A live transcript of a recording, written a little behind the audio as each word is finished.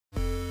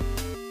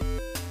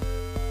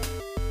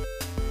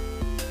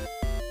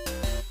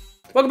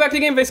Welcome back to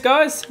Game Face,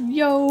 guys!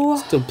 Yo!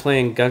 Still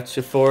playing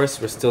Gacha Force.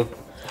 We're still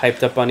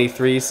hyped up on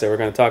E3, so we're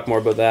going to talk more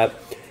about that.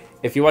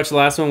 If you watched the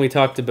last one, we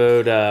talked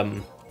about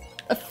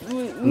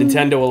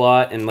Nintendo a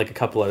lot and like a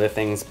couple other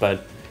things,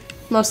 but...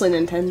 Mostly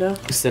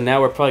Nintendo. So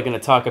now we're probably going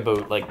to talk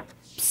about like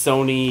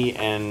Sony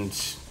and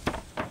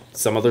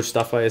some other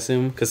stuff, I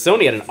assume. Because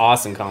Sony had an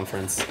awesome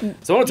conference.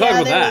 So I want to talk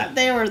about that.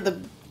 They were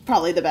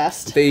probably the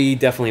best. They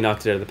definitely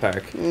knocked it out of the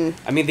park.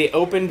 I mean, they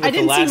opened with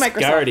The Last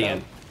Guardian.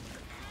 Though.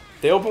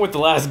 They opened with The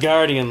Last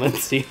Guardian,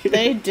 Lindsay.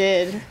 They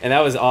did. And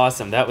that was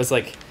awesome. That was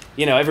like,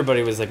 you know,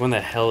 everybody was like, when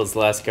the hell is The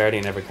Last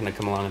Guardian ever going to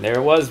come along? And there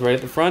it was, right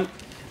at the front.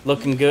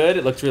 Looking good.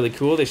 It looked really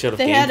cool. They showed off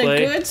gameplay. They had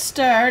a good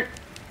start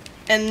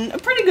and a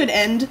pretty good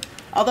end.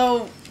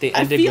 Although,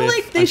 I feel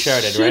like they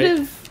should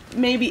have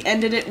maybe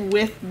ended it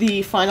with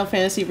the Final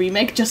Fantasy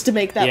remake just to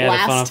make that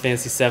last the Final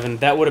Fantasy VII.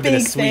 That would have been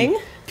a sweet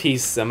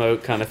piece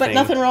out kind of thing. But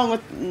nothing wrong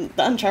with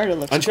the Uncharted.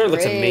 Uncharted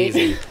looks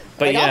amazing.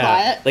 But like,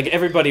 yeah, like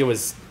everybody it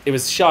was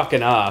shock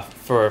and awe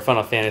for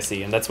Final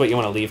Fantasy, and that's what you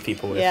want to leave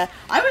people with. Yeah,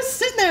 I was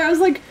sitting there, I was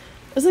like,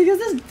 is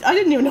this? I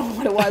didn't even know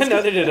what it was.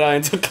 Neither did I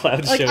until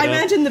Cloud showed up. I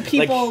imagine the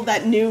people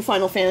that knew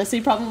Final Fantasy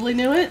probably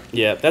knew it.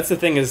 Yeah, that's the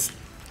thing is,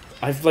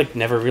 I've like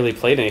never really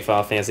played any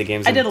Final Fantasy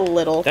games. I did a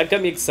little. That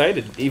got me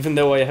excited, even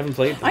though I haven't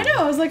played them. I know.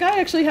 I was like, I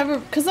actually have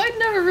because I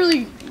never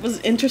really was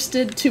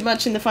interested too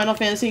much in the Final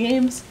Fantasy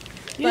games.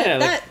 But yeah,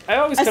 like, I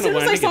always kind of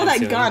wanted to get into as soon as I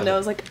saw that gun,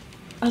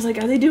 I was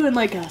like, are they doing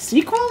like a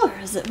sequel or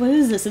is it? What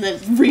is this? And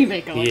then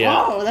remake. I'm like,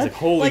 whoa, that's like,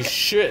 holy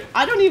shit!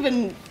 I don't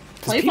even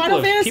play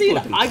Final Fantasy.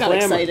 I got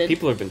excited.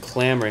 People have been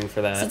clamoring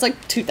for that since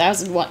like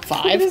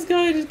 2005. This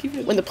guy just keep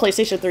it. When the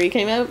PlayStation 3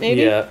 came out, maybe.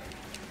 Yeah.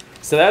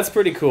 So that's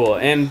pretty cool,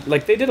 and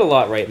like they did a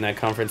lot right in that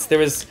conference. There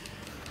was,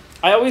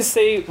 I always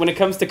say when it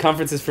comes to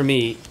conferences for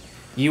me,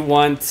 you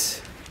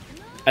want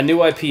a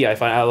new IP.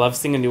 I love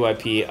seeing a new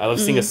IP. I love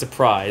seeing a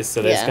surprise.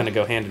 So that's gonna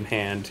go hand in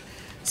hand.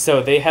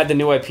 So they had the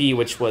new IP,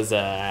 which was what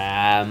the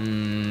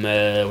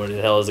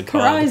hell is it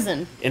called?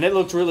 Horizon. And it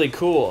looked really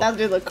cool. That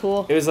did look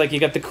cool. It was like you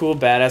got the cool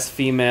badass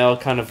female,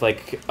 kind of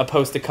like a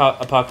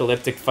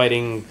post-apocalyptic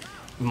fighting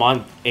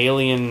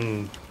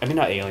alien. I mean,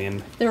 not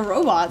alien. They're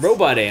robots.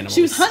 Robot animals.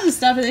 She was hunting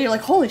stuff, and then you're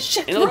like, "Holy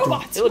shit,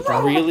 robots!" It looked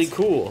really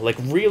cool. Like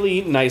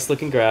really nice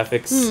looking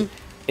graphics,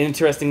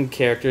 interesting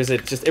characters.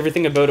 It just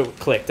everything about it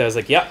clicked. I was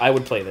like, "Yeah, I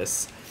would play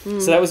this." So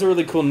that was a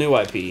really cool new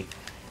IP.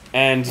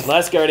 And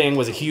Last Guardian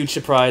was a huge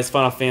surprise.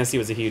 Final Fantasy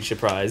was a huge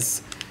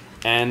surprise,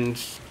 and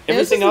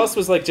everything else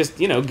was like just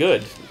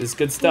good. It's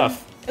good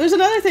stuff. There's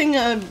another thing.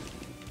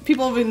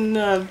 People have been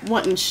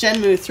wanting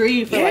Shenmue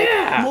 3 for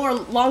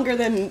like longer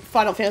than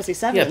Final Fantasy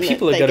 7. Yeah,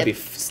 people are gonna be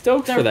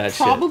stoked for that shit.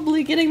 They're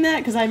probably getting that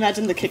because I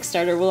imagine the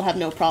Kickstarter will have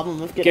no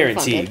problem with getting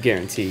funded.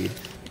 Guaranteed.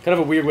 Kind of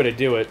a weird way to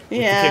do it with the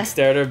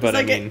Kickstarter, but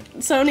like I mean,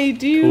 Sony,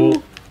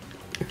 cool.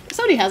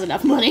 Sony has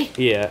enough money.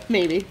 Yeah,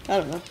 maybe I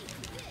don't know.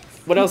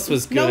 What else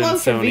was good in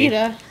Sony?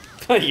 Vita.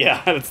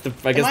 Yeah, that's the.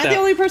 I guess Am I the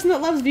only person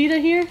that loves Vita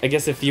here? I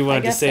guess if you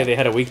wanted to say they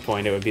had a weak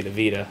point, it would be the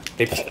Vita.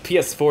 They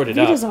PS4'd it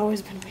up. Vita's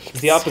always been weak.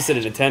 It's the opposite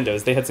of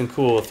Nintendo's. They had some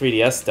cool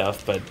 3DS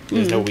stuff, but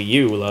there's no Wii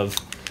U love.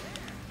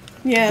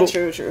 Yeah,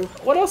 true.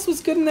 What else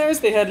was good in theirs?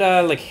 They had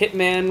like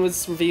Hitman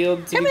was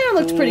revealed. Hitman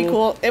looked pretty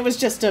cool. It was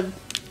just a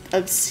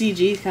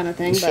CG kind of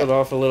thing. Showed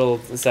off a little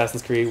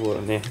Assassin's Creed.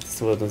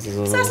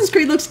 Assassin's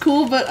Creed looks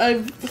cool, but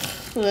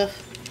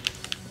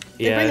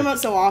they bring them out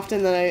so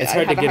often that it's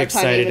hard to get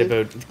excited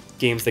about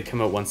games that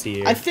come out once a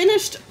year. I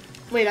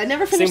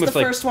never finished the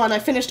first one. I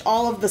finished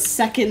all of the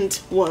second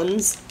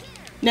ones.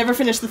 Never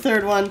finished the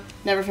third one.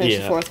 Never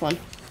finished the fourth one.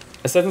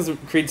 Assassin's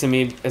Creed to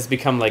me has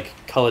become like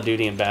Call of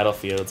Duty and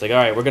Battlefield. It's like,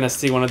 alright, we're going to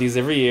see one of these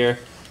every year,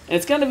 and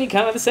it's going to be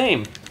kind of the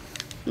same.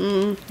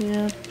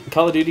 Yeah.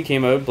 Call of Duty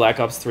came out,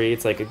 Black Ops 3.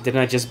 It's like, didn't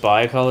I just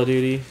buy a Call of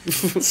Duty?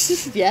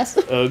 Yes.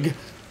 Ugh.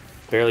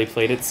 Barely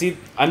played it. See,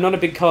 I'm not a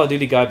big Call of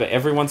Duty guy, but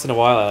every once in a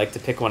while I like to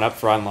pick one up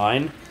for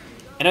online.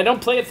 And I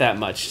don't play it that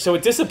much, so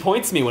it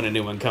disappoints me when a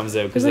new one comes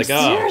out. Because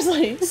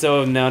seriously?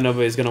 So now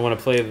nobody's going to want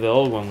to play the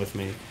old one with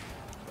me.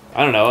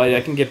 I don't know, I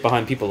can get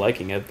behind people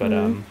liking it, but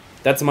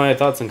that's my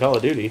thoughts on Call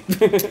of Duty.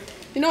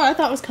 You know what I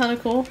thought was kind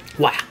of cool?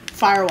 Wow.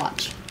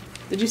 Firewatch.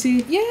 Did you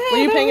see? Yeah. Were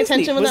you paying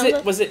attention when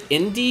that was it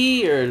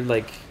indie or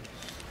like...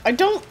 I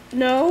don't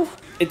know.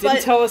 It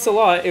didn't tell us a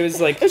lot. It was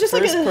like just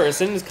first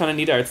person. It was kind of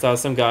neat art style.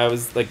 Some guy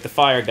was like the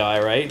fire guy,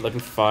 right? Looking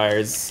for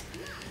fires.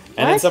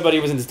 And then somebody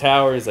was in his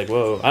tower. He's like,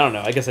 whoa, I don't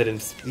know. I guess I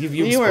didn't...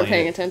 You weren't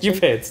paying attention.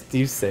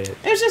 You say it.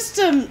 It was just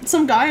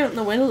some guy out in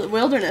the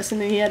wilderness,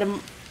 and then he had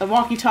a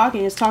walkie-talkie.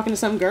 He was talking to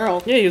some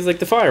girl. Yeah, he was like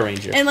the fire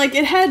ranger. And like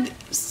it had...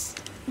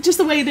 Just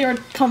the way they were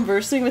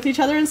conversing with each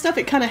other and stuff,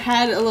 it kind of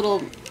had a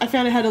little... I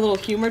found it had a little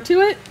humor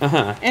to it.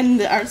 Uh-huh. And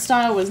the art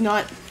style was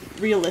not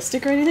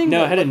realistic or anything.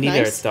 No, but it had a neat art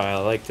nice.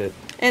 style. I liked it.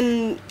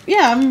 And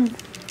yeah, I'm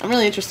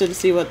really interested to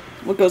see what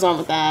goes on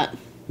with that.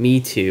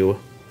 Me too.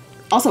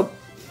 Also,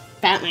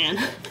 Batman.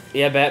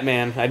 Yeah,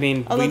 Batman. I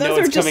mean, although we know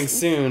it's coming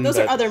soon. Those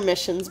are other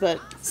missions,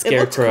 but Scarecrow. It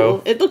looked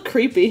cool. It looked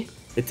creepy.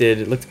 It did.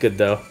 It looked good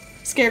though.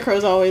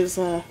 Scarecrow's always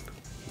not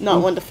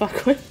one to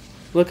fuck with.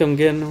 Look, I'm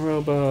getting a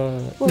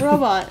robot. What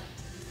robot?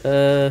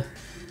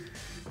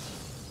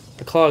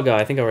 A claw guy.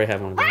 I think I already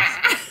have one of those.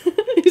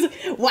 He's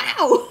like,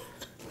 wow!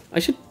 I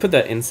should put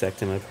that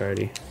insect in my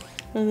party.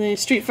 And then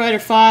Street Fighter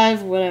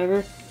 5,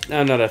 whatever.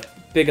 I'm not a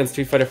big on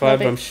Street Fighter 5,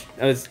 but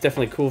it's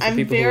definitely cool for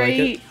people who like it. I'm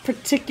very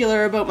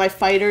particular about my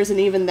fighters, and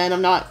even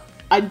then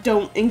I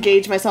don't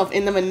engage myself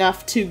in them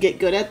enough to get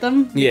good at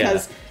them.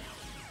 Because,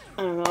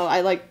 I don't know,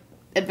 I like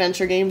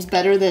adventure games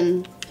better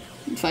than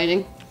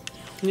fighting.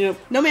 Yep.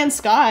 No Man's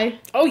Sky.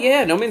 Oh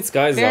yeah, No Man's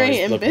Sky is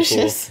very always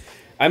ambitious. Cool.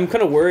 I'm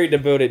kind of worried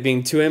about it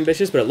being too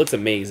ambitious, but it looks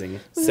amazing.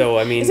 So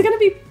I mean,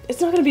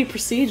 it's not gonna be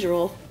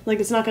procedural. Like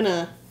it's not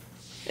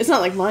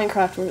like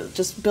Minecraft where it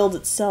just builds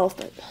itself.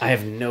 But I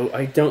don't know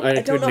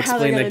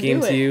explain that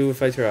game to you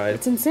if I tried.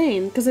 It's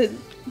insane because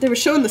they were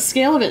showing the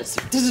scale of it.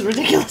 This is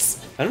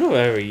ridiculous. I don't know if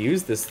I ever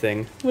used this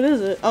thing. What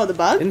is it? Oh, the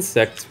bug?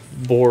 Insect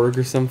Borg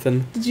or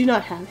something. Did you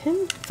not have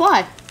him?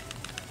 Fly.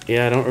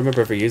 Yeah, I don't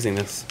remember ever using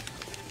this.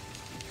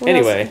 What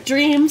anyway. else?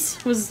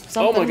 Dreams was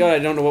something. Oh my god, I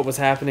don't know what was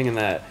happening in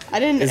that.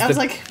 I was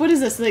like, what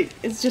is this? Like,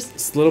 it's just...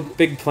 It's little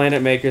big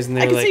planet makers and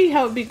they were like... I can see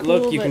how it'd be cool,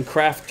 look, you can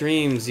craft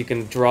dreams, you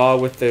can draw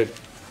with the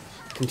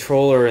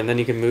controller and then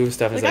you can move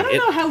stuff. Like, I don't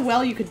know how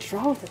well you could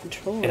draw with the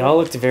controller. It all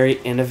looked very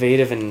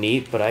innovative and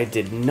neat, but I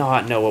did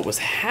not know what was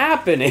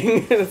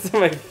happening. That's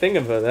my thing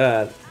about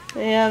that.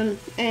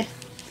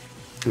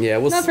 Yeah,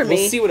 we'll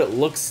see what it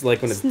looks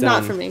like when it's done.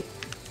 Not for me.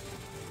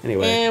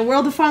 Anyway. And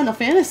World of Final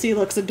Fantasy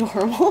looks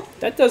adorable.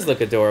 That does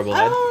look adorable.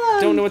 I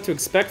don't know what to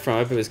expect from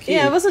it, but it was cute.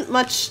 Yeah, it wasn't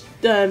much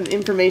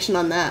information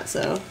on that,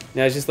 so...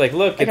 Yeah, it's just like,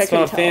 look, it's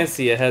Final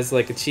Fantasy. It has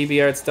like a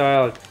chibi art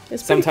style.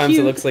 Sometimes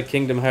it looks like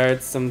Kingdom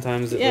Hearts,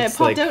 sometimes it looks like... Yeah, it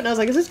popped out and I was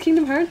like, is this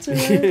Kingdom Hearts or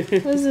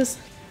what is this?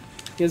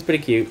 It was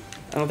pretty cute.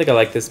 I don't think I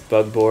like this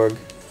bug Borg.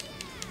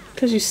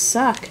 Because you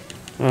suck.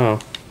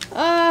 Oh.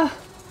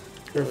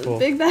 Careful.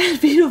 Big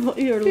bad beetle...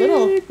 You're a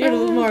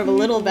little more of a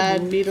little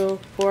bad beetle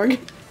Borg.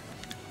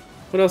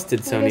 What else did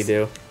Sony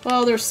do?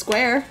 Well, they're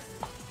Square.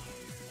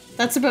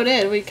 That's about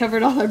it. We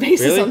covered all our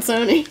bases on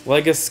Sony. Well,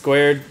 I guess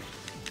Square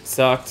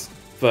sucked,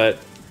 but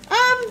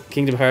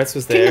Kingdom Hearts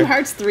was there. Kingdom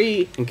Hearts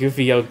 3. And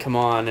Goofy yelled, "Come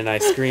on," and I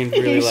screamed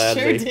really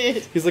loudly. He sure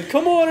did. He's like,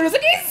 "Come on," and I was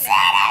like, "He said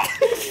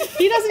it!"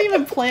 He doesn't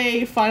even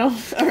play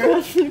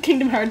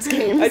Kingdom Hearts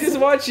games. I just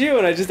watch you,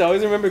 and I just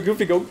always remember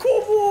Goofy go, "Come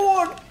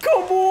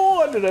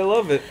on," and I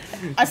love it.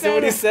 So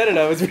when he said it,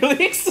 I was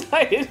really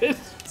excited.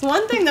 So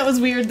one thing that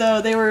was weird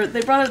though, they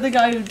brought up the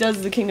guy who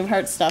does the Kingdom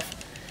Hearts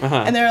stuff,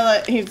 and they were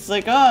like, he's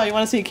like, "Oh, you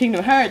want to see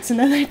Kingdom Hearts?" And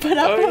then they put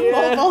up a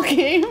mobile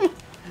game.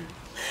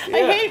 Yeah.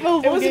 I hate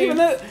mobile games. It wasn't even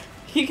that.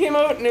 He came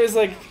out and it was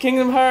like,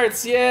 "Kingdom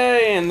Hearts,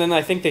 yay!" And then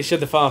I think they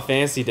showed the Final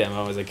Fantasy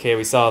demo. I was like, "Okay,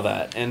 we saw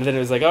that." And then it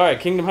was like, "All right,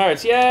 Kingdom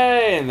Hearts,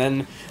 yay!" And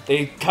then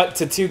they cut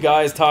to two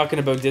guys talking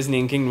about Disney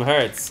and Kingdom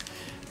Hearts.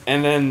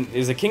 And then it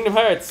was like, "Kingdom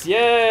Hearts,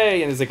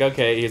 yay!" And it's like,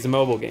 "Okay, here's a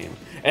mobile game."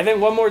 And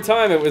then one more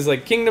time, it was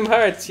like, "Kingdom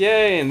Hearts,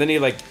 yay!" And then he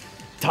like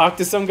talked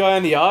to some guy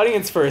in the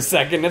audience for a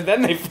second, and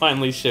then they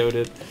finally showed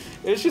it.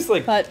 It was just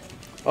like,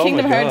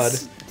 Kingdom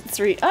Hearts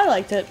 3, I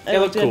liked it. It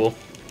looked cool.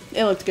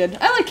 It looked good.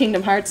 I like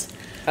Kingdom Hearts.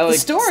 The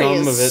story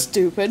is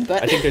stupid,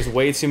 but... I think there's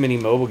way too many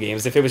mobile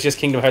games. If it was just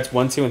Kingdom Hearts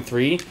 1, 2, and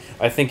 3,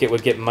 I think it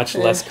would get much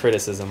less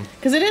criticism.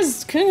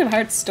 Because Kingdom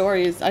Hearts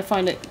stories, I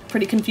find it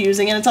pretty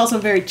confusing, and it's also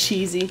very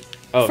cheesy.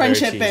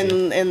 Friendship very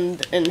cheesy.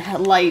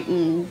 and light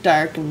and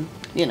dark and,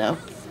 you know...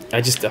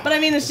 But I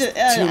mean, it's just...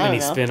 too many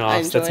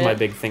spin-offs. That's my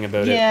big thing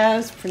about it. Yeah,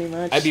 that's pretty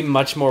much. I'd be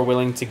much more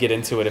willing to get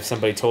into it if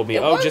somebody told me,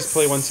 just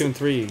play 1, 2, and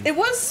 3. It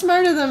was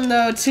smart of them,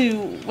 though,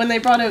 when they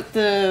brought out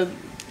the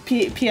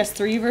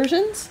PS3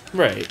 versions.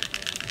 Right.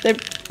 I'm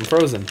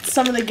frozen.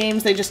 Some of the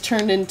games they just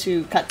turned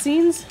into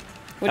cutscenes,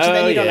 which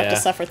then you don't have to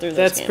suffer through those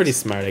That's games. pretty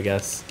smart, I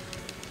guess.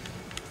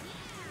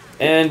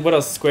 And what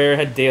else? Square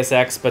had Deus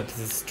Ex, but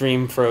the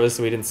stream froze,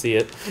 so we didn't see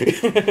it.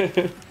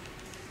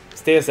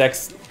 It's Deus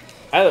Ex.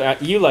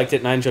 You liked it,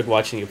 and I enjoyed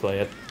watching you play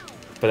it.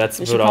 But that's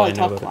about all I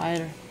know about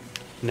quieter.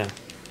 it. No.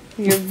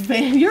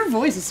 Your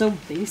voice is so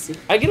basic.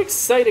 I get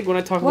excited when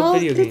I talk about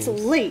video games. Well,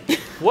 it's late.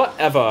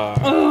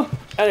 Whatever.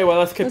 Anyway,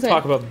 let's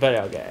talk about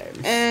video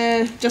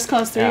games. Just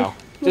Cause 3. Ow.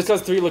 Just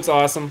Cause 3 looks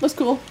awesome. Looks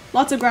cool.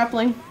 Lots of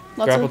grappling.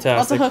 Lots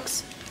of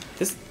hooks.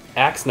 This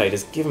Axe Knight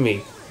is giving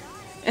me...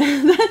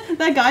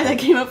 that guy that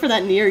came up for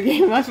that Nier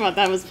game, I thought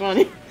that was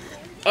funny.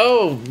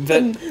 Oh,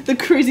 the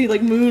crazy,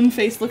 like, moon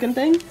face looking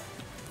thing.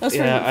 That was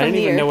from I didn't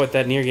Nier. even know what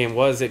that Nier game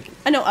was.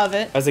 I know of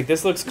it. I was like,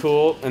 this looks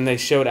cool, and they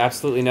showed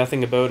absolutely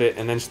nothing about it,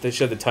 and then they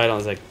showed the title, and I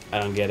was like, I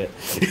don't get it.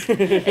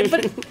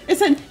 But it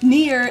said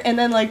Nier, and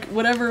then, like,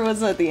 whatever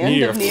was at the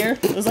end of Nier,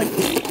 it was like...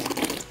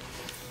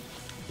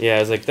 Yeah, I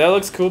was like, that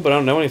looks cool, but I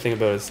don't know anything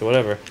about it, so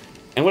whatever.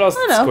 And what else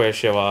did Square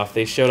show off?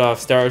 They showed off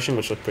Star Ocean,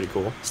 which looked pretty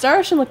cool. Star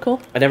Ocean looked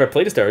cool. I never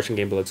played a Star Ocean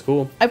game, but it looks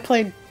cool. I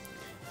played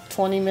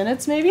 20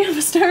 minutes, maybe, of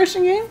a Star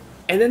Ocean game.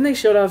 And then they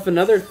showed off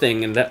another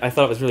thing, and that I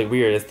thought was really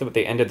weird. It's what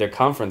they ended their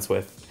conference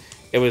with.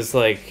 It was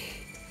like,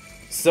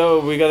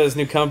 so we got this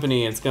new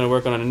company, and it's going to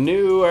work on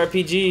new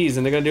RPGs,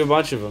 and they're going to do a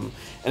bunch of them.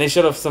 And they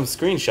showed off some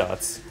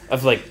screenshots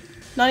of, like,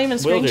 not even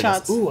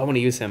screenshots. Ooh, I want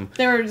to use him.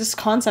 They were just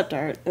concept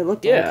art. It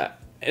looked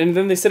and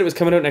then they said it was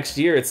coming out next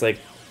year. It's like,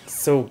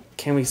 So,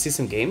 can we see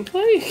some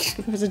gameplay?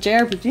 If it's a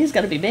JRPG, it's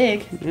gotta be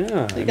big.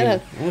 Yeah,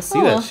 I want to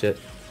see that shit.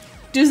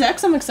 Deus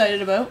Ex, I'm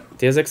excited about.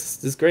 Deus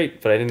Ex is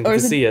great, but I didn't get to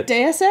see it.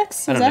 Deus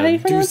Ex? I don't know.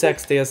 Deus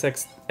Ex, Deus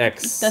Ex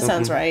X. That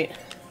sounds right.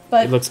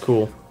 But it looks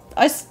cool.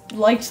 I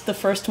liked the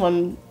first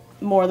one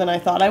more than I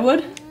thought I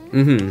would.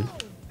 Mm-hmm.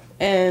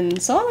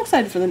 And so I'm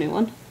excited for the new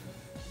one.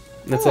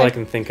 That's all I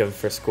can think of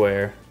for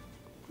Square.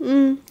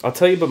 I'll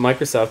tell you about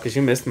Microsoft, because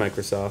you missed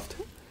Microsoft.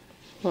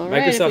 All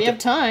right, if you have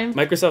time.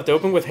 Microsoft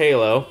opened with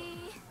Halo.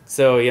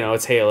 So,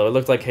 it's Halo. It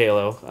looked like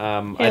Halo.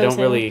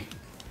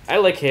 I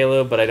like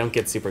Halo, but I don't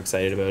get super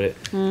excited about it.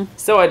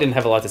 So I didn't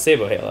have a lot to say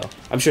about Halo.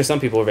 I'm sure some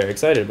people were very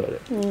excited about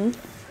it.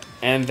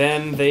 And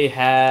then they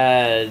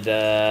had,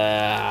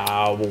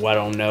 I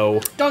don't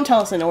know. Don't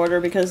tell us in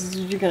order, because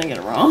you're going to get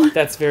it wrong.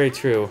 That's very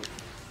true.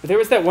 But there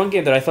was that one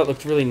game that I thought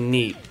looked really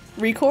neat.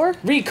 Recore?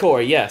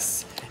 Recore,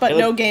 yes. But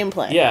no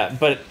gameplay. Yeah,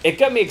 but it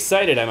got me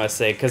excited, I must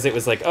say, because it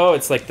was like,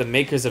 it's like the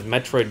makers of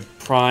Metroid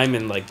Prime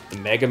and like the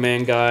Mega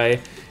Man guy.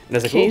 And I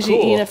was like, Keiji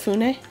cool.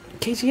 Inafune?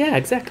 Keiji, yeah,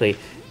 exactly.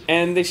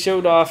 And they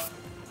showed off,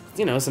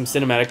 some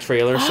cinematic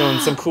trailer showing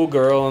some cool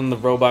girl and the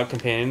robot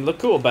companion. Look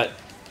cool, but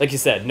like you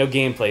said, no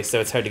gameplay, so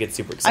it's hard to get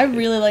super excited. I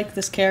really like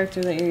this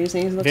character that you're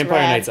using. He looks Vampire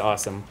rad. Knight's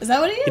awesome. Is that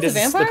what he is? He does a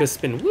vampire? look a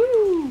spin.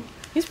 Woo!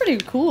 He's pretty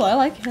cool. I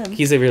like him.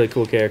 He's a really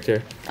cool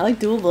character. I like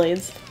dual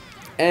blades.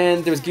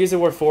 And there was Gears of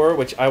War 4,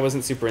 which I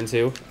wasn't super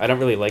into. I don't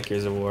really like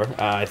Gears of War.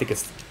 I think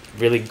it's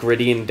really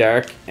gritty and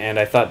dark, and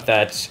I thought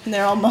that... And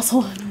they're all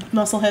muscle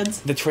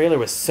heads. The trailer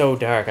was so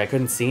dark, I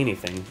couldn't see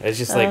anything. It's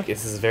just like,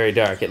 this is very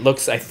dark.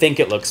 I think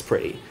it looks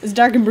pretty. It's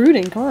dark and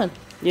brooding, come on.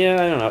 Yeah,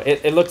 I don't know.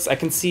 It looks, I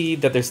can see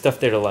that there's stuff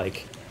there to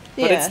like.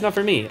 But it's not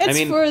for me.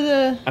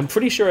 I'm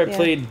pretty sure I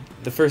played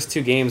the first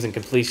 2 games in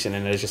completion,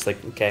 and it was just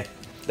like, okay,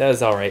 that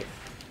was alright.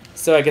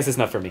 So I guess it's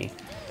not for me.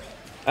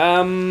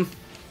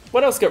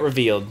 What else got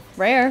revealed?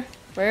 Rare's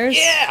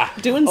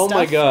doing stuff. Oh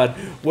my god.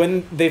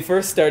 When they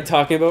first started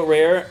talking about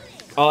Rare,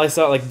 all I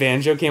saw,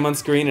 Banjo came on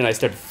screen, and I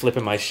started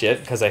flipping my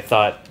shit, because I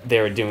thought they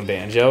were doing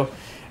Banjo.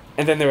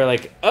 And then they were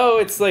like,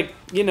 it's like,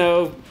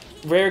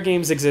 Rare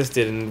games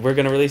existed, and we're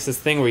going to release this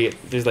thing where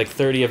there's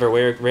 30 of our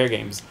Rare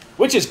games.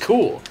 Which is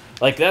cool.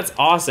 That's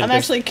awesome. I'm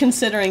actually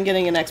considering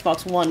getting an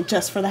Xbox One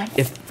just for that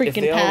freaking pack. If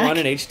they all run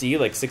in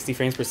HD, 60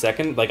 frames per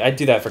second, I'd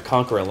do that for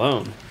Conquer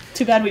alone.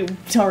 Too bad we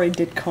already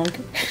did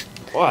Conquer.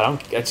 Well,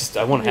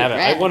 I want to have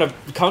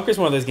it. Conquer's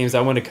one of those games I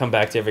want to come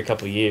back to every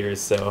couple of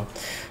years, so...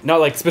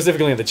 Not,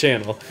 specifically on the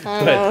channel,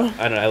 but I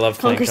don't know, I love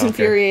playing Conquer. Conquer's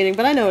infuriating,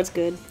 but I know it's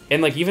good.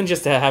 And, even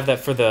just to have that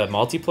for the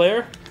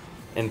multiplayer,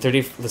 and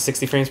the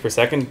 60 frames per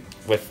second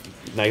with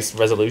nice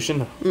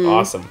resolution,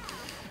 awesome.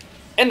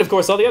 And, of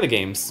course, all the other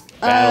games.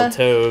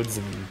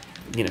 Battletoads,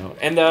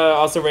 and,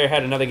 also Rare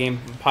had another game,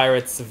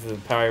 Pirates of the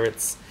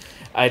Pirates.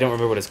 I don't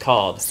remember what it's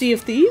called. Sea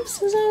of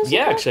Thieves? Is that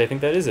yeah, actually, I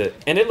think that is it.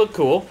 And it looked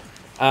cool.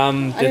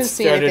 It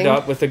started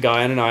out with a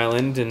guy on an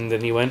island, and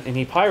then he went and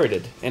he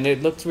pirated. And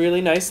it looked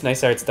really nice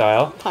art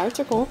style. Pirates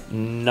are cool.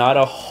 Not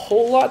a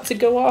whole lot to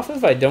go off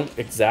of. I don't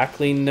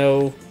exactly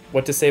know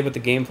what to say about the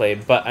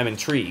gameplay, but I'm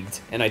intrigued,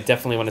 and I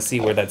definitely want to see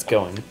where that's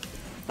going.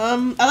 I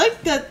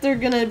like that they're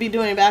going to be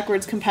doing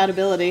backwards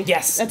compatibility.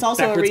 Yes! That's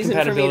also a reason for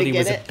me to get it. Backwards compatibility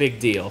was a big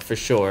deal, for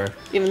sure.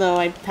 Even though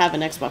I have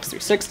an Xbox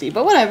 360,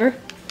 but whatever.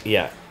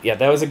 Yeah,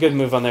 that was a good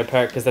move on their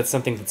part, because that's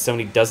something that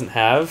Sony doesn't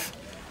have.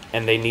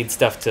 And they need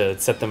stuff to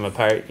set them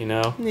apart,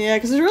 Yeah,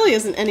 because there really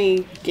isn't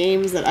any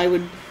games that I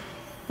would...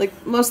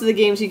 most of the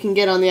games you can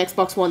get on the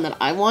Xbox One that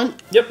I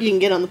want, you can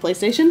get on the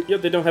PlayStation.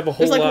 Yep, they don't have a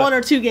whole lot. There's 1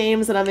 or 2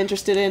 games that I'm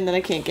interested in that I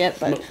can't get,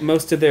 but...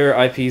 Most of their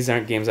IPs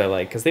aren't games I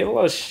like, because they have a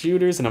lot of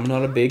shooters, and I'm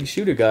not a big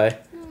shooter guy.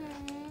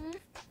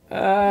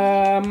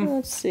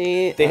 Let's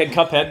see. They had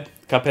Cuphead.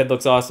 Cuphead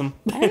looks awesome.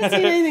 I haven't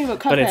seen anything about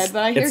Cuphead,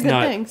 but I hear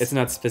good things. It's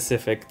not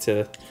specific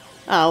to...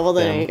 Oh, well,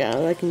 there you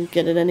go. I can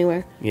get it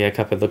anywhere. Yeah,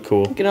 Cuphead looked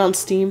cool. Get it on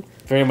Steam.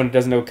 For anyone who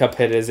doesn't know what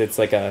Cuphead is, it's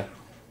like a,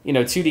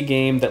 2D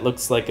game that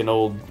looks like an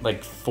old,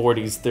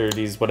 40s,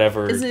 30s,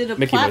 whatever. Is it a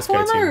Mickey Mouse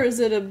platformer, cartoon. or is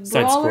it a brawler?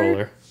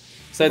 Side-scroller.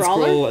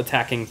 Side-scroll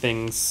attacking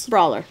things.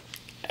 Brawler.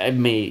 I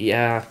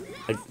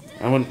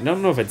don't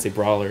know if I'd say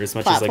brawler as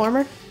much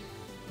platformer?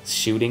 as,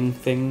 shooting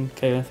thing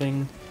kind of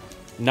thing.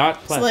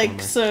 Not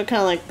platformer. So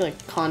kind of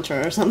like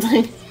Contra or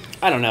something.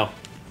 I don't know.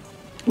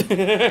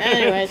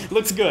 Anyways.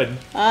 Looks good.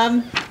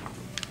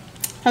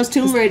 How's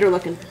Tomb Raider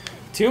looking?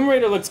 Tomb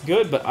Raider looks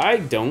good, but I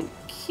don't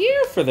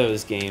care for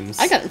those games.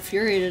 I got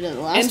infuriated at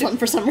the last one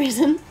for some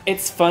reason.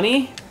 It's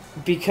funny,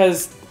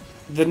 because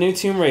the new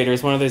Tomb Raider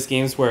is one of those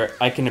games where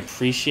I can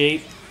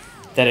appreciate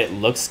that it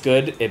looks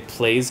good, it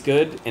plays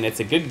good, and it's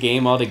a good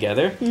game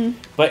altogether,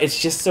 but it's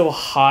just so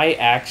high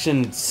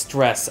action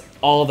stress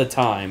all the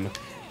time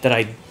that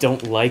I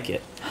don't like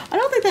it. I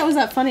don't think that was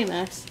that funny,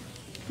 Max.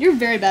 You're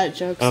very bad at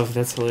jokes. Oh,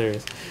 that's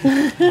hilarious.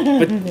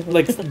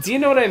 But, do you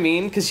know what I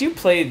mean? Because you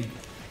played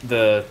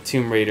the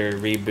Tomb Raider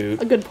reboot.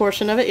 A good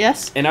portion of it,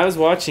 yes. And I was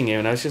watching it,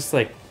 and I was just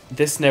like,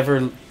 this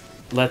never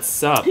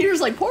lets up. You're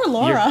just like, poor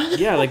Laura.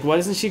 Why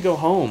doesn't she go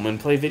home and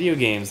play video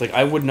games?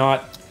 I would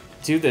not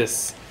do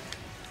this.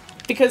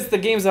 Because the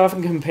game's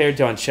often compared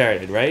to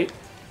Uncharted, right?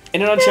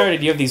 And in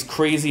Uncharted, you have these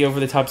crazy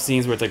over-the-top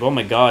scenes where it's like, oh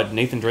my god,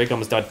 Nathan Drake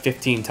almost died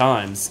 15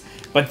 times.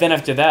 But then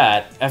after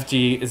that, after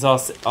it's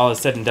all is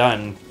said and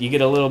done, you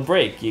get a little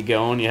break. You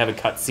go and you have a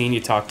cutscene, you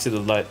talk to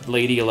the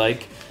lady you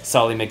like,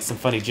 Sully makes some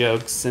funny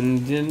jokes,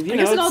 and you know... I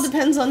guess it all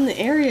depends on the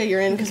area you're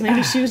in, because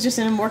maybe she was just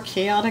in a more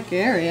chaotic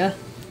area.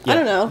 Yeah, I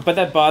don't know. But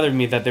that bothered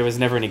me that there was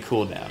never any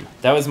cooldown.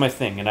 That was my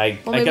thing, and I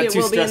got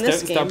too stressed out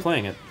and stopped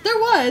playing it. There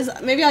was.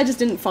 Maybe I just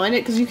didn't find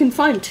it, because you can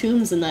find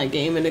tombs in that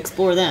game and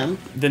explore them.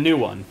 The new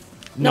one.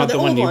 Not the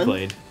one you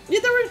played.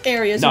 Yeah, there were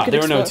areas you could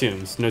explore. No, there were no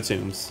tombs. No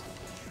tombs.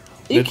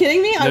 Are you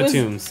kidding me? No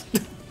tombs.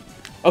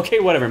 Okay,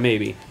 whatever,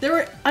 maybe. There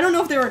were, I don't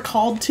know if they were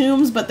called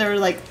tombs, but there were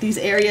like these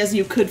areas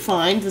you could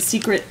find, the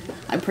secret,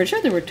 I'm pretty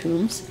sure there were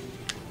tombs.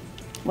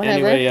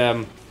 Whatever.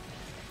 Anyway,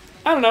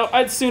 I don't know,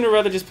 I'd sooner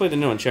rather just play the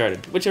new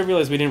Uncharted, which I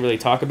realized we didn't really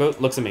talk about.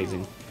 Looks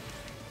amazing.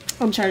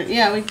 Uncharted,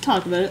 yeah, we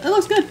talked about it. It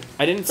looks good.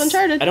 It's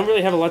Uncharted. I don't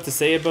really have a lot to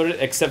say about it,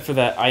 except for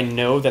that I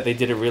know that they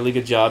did a really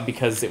good job,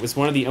 because it was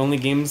one of the only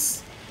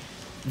games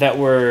that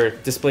were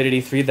displayed at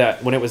E3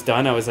 that when it was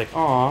done, I was like,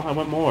 aw, I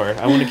want more.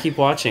 I want to keep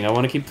watching. I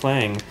want to keep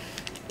playing.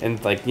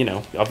 And, like, you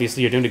know,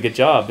 obviously you're doing a good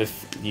job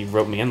if you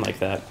wrote me in like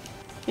that.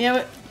 Yeah,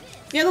 but...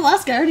 Yeah, The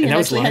Last Guardian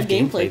actually had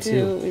gameplay,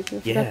 too.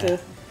 We yeah. to...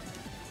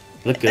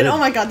 Look good. And, oh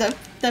my god,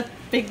 that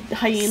big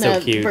hyena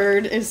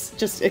bird is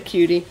just a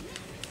cutie.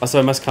 Also,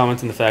 I must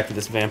comment on the fact that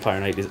this Vampire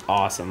Knight is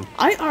awesome.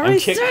 I already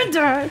said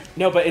that!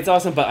 No, but it's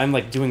awesome, but I'm,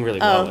 like, doing really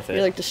well with it.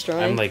 You're, like,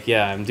 destroying? I'm, like,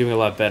 yeah, I'm doing a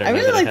lot better. I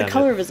really like the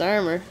color of his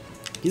armor.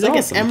 He's like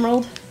awesome. An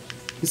emerald.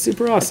 He's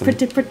super awesome.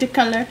 Pretty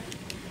color.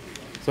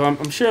 So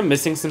I'm sure I'm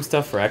missing some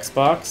stuff for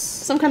Xbox.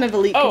 Some kind of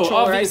Elite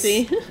controller, I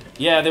see.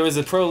 Yeah, there was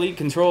a Pro Elite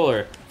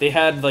controller. They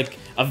had, like,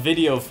 a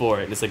video for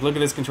it. It's like, look at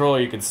this controller,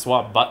 you can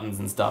swap buttons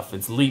and stuff.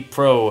 It's Elite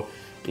Pro.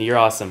 You're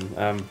awesome.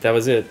 That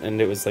was it, and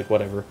it was, like,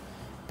 whatever.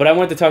 But I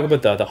wanted to talk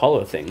about the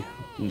Holo thing.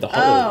 The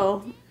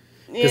Holo. Oh.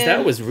 Because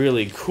that was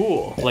really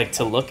cool, like,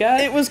 to look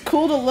at. It was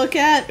cool to look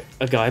at.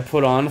 A guy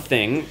put on a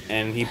thing,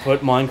 and he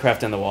put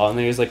Minecraft on the wall, and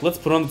then he was like, let's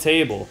put it on the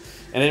table.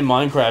 And then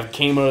Minecraft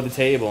came out of the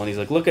table, and he's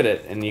like, look at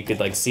it. And you could,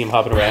 like, see him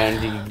hopping around.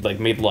 He, like,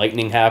 made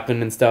lightning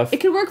happen and stuff. It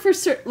could work for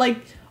certain, like,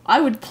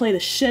 I would play the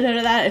shit out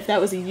of that if that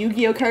was a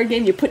Yu-Gi-Oh card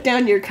game. You put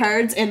down your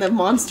cards, and the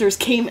monsters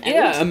came out.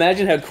 Yeah,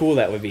 imagine how cool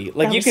that would be.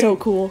 Like, that was so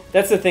cool.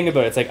 That's the thing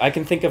about it. It's like, I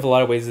can think of a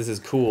lot of ways this is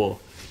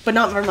cool. But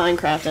not for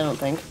Minecraft, I don't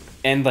think.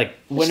 And, like,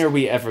 when are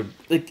we ever...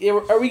 Like,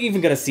 are we even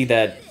going to see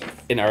that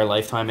in our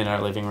lifetime, in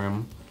our living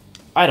room?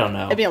 I don't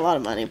know. It'd be a lot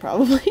of money,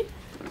 probably.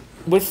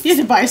 You have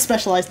to buy a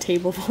specialized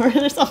table for it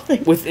or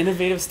something. With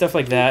innovative stuff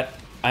like that,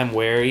 I'm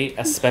wary,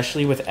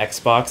 especially with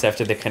Xbox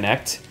after the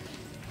Kinect.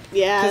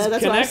 Yeah,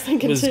 that's what I was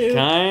thinking, too. It was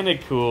kind of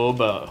cool,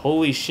 but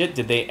holy shit,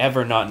 did they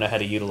ever not know how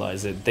to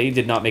utilize it. They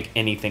did not make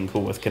anything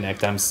cool with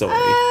Kinect, I'm sorry.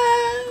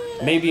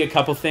 Maybe a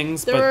couple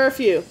things, but... There were a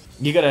few.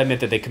 You gotta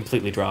admit that they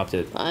completely dropped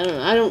it. I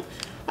don't...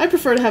 I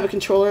prefer to have a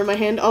controller in my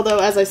hand, although,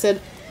 as I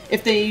said,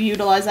 if they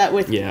utilize that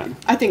with,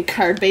 I think,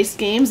 card-based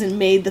games and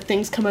made the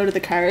things come out of the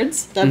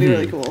cards, that'd be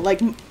really cool.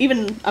 Like,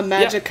 even a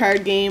Magic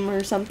card game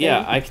or something.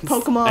 Yeah,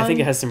 Pokemon. I think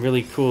it has some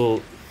really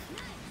cool...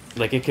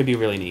 Like, it could be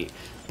really neat.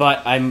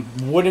 But I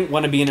wouldn't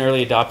want to be an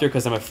early adopter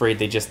because I'm afraid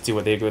they just do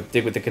what they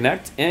did with the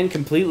Kinect and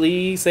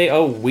completely say,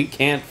 oh, we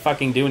can't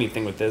fucking do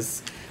anything with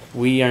this.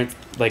 We aren't,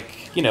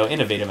 like, you know,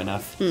 innovative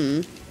enough.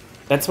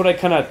 That's what I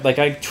kind of... Like,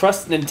 I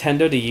trust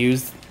Nintendo to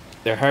use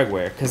their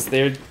hardware because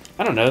they're...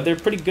 I don't know, they're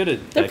pretty good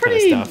at that kind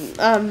of stuff.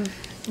 They're pretty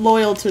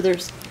loyal to their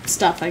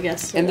stuff, I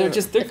guess. And they're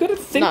good at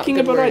thinking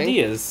about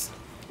ideas.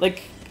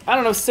 Like, I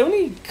don't know,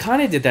 Sony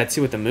kind of did that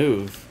too with the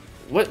Move.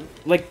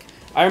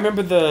 I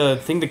remember the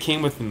thing that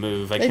came with the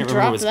Move. I can't remember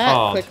what it was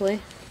called.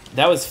 Quickly.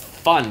 That was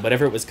fun,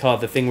 whatever it was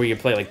called, the thing where you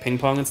play like ping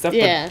pong and stuff.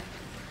 Yeah.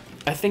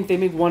 But I think they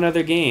made one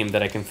other game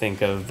that I can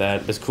think of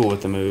that was cool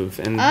with the Move,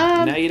 and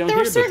now you don't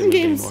hear about the Move anymore. There were certain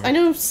games, I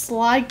know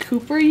Sly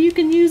Cooper you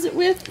can use it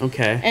with.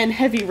 Okay. And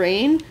Heavy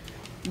Rain,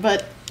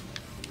 but...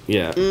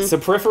 Yeah. So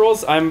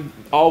peripherals, I'm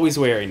always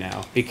wary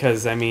now,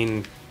 because, I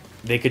mean,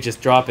 they could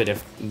just drop it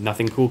if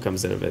nothing cool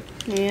comes out of it.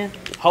 Yeah.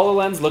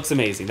 HoloLens looks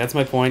amazing, that's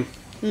my point.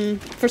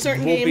 For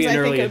certain games, I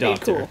think it would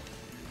be cool.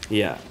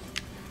 Yeah.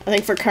 I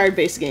think for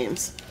card-based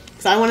games.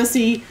 Because I want to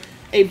see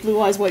a Blue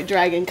Eyes White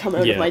Dragon come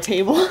out of my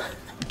table.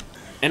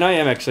 And I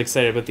am actually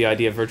excited about the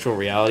idea of virtual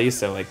reality,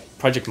 so like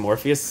Project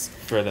Morpheus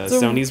for the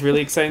Sony's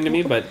really exciting to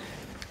me, but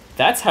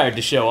that's hard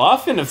to show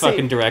off in a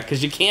fucking Direct,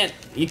 because you can't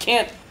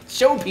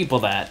show people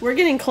that. We're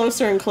getting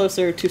closer and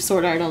closer to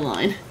Sword Art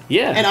Online.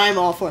 Yeah. And I'm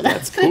all for that.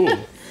 That's cool.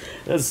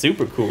 That's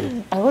super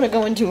cool. I want to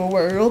go into a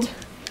world.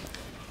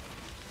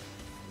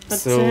 But,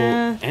 so,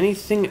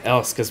 anything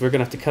else? Because we're going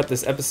to have to cut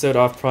this episode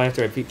off probably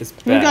after I beat this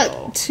battle. We've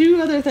got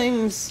 2 other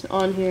things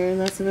on here, and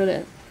that's about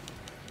it.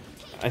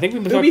 I think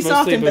we've been talking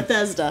Ubisoft and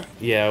Bethesda.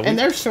 Yeah. And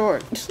they're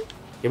short.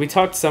 Yeah, we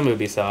talked some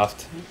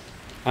Ubisoft.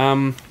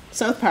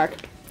 South Park.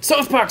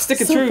 South Park, Stick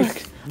of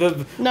Truth.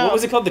 What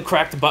was it called? The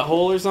Cracked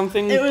Butthole or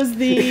something? It was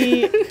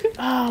the...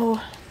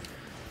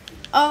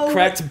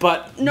 Cracked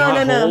Butt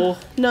No.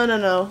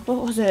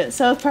 What was it?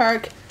 South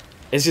Park.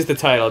 It's just the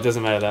title. It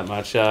doesn't matter that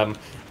much.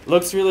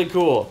 Looks really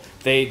cool.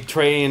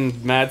 Trey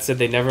and Matt said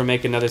they never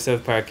make another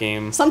South Park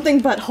game.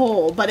 Something but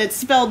whole, but it's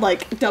spelled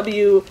like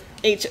WH's.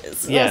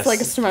 Yes. That's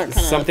like a smart kind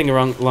of something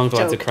along the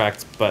lines of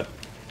cracked, but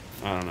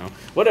I don't know.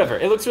 Whatever.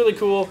 It looks really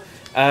cool.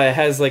 It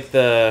has like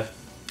the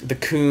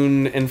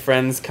Coon and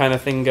Friends kind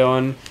of thing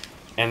going.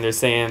 And they're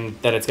saying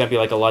that it's going to be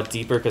like a lot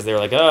deeper because they were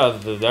like, oh,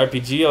 the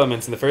RPG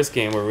elements in the first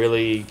game were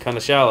really kind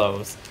of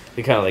shallow.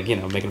 They kind of like,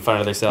 making fun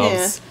of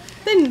themselves.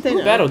 Yeah. They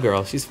know. Battle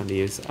Girl, she's fun to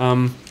use.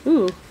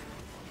 Ooh.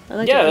 I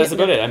like that's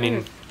about it. I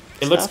mean,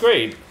 it looks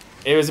great.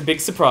 It was a big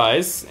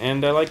surprise,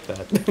 and I like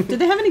that. Did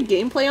they have any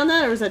gameplay on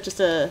that, or was that just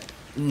a...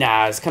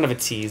 Nah, it's kind of a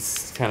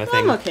tease kind of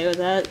thing. I'm okay with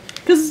that.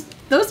 Because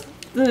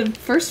the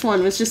first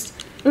one was just...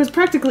 It was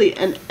practically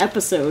an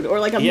episode, or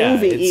like a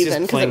movie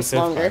even, because it was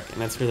longer. Park,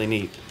 and that's really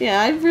neat.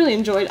 Yeah, I really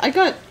enjoyed it. I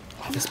got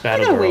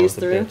ways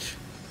through.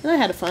 And I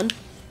had fun.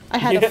 I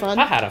had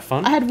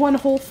fun. I had one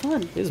whole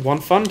fun. It was one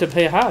fun to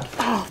play hard.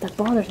 Oh, that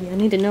bothers me. I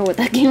need to know what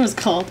that game was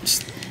called.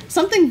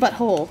 Something but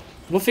whole.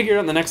 We'll figure it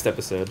out in the next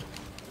episode.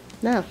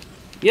 No.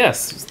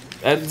 Yes.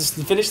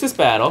 Just finish this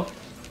battle.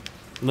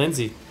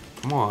 Lindsay,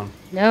 come on.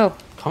 No.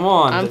 Come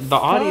on. The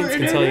audience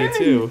can tell you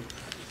too.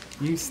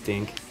 You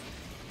stink.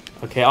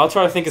 Okay, I'll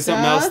try to think of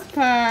something else. South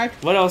Park.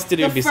 What else did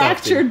Ubisoft do? The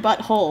fractured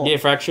butthole. Yeah,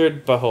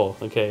 fractured butthole.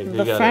 Okay,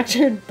 the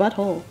fractured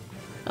butthole.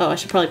 Oh, I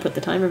should probably put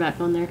the timer back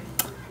on there.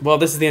 Well,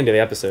 this is the end of the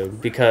episode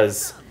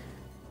because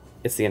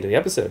it's the end of the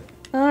episode.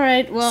 All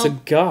right, well. So,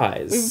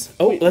 guys.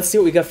 Let's see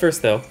what we got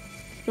first, though.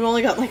 We've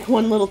only got like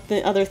one little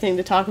other thing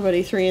to talk about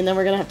E3, and then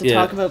we're going to have to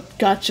talk about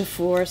Gotcha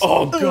Force.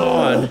 Oh,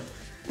 God.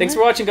 Thanks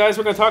for watching, guys.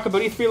 We're going to talk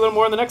about E3 a little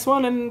more in the next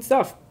one and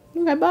stuff.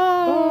 Okay,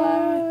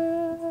 bye.